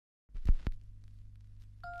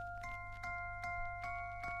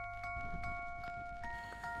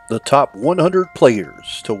The top 100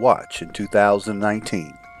 players to watch in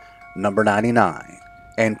 2019. Number 99,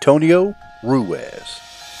 Antonio Ruiz,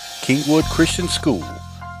 Kingwood Christian School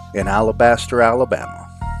in Alabaster, Alabama.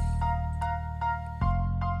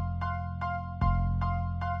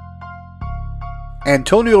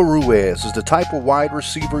 Antonio Ruiz is the type of wide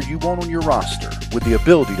receiver you want on your roster with the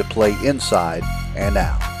ability to play inside and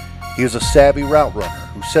out. He is a savvy route runner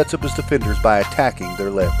who sets up his defenders by attacking their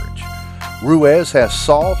leverage. Ruiz has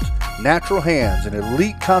soft, natural hands and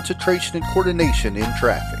elite concentration and coordination in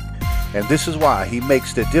traffic, and this is why he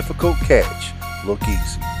makes the difficult catch look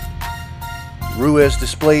easy. Ruiz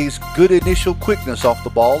displays good initial quickness off the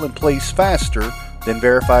ball and plays faster than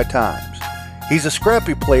verified times. He's a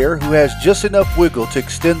scrappy player who has just enough wiggle to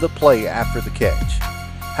extend the play after the catch.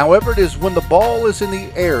 However, it is when the ball is in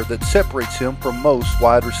the air that separates him from most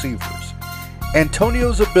wide receivers.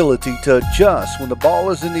 Antonio's ability to adjust when the ball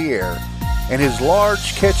is in the air and his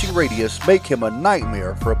large catching radius make him a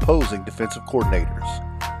nightmare for opposing defensive coordinators.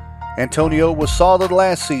 Antonio was solid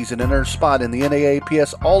last season in their spot in the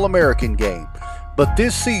NAAPS All-American game, but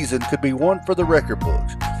this season could be one for the record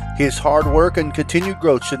books. His hard work and continued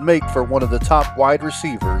growth should make for one of the top wide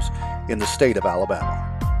receivers in the state of Alabama.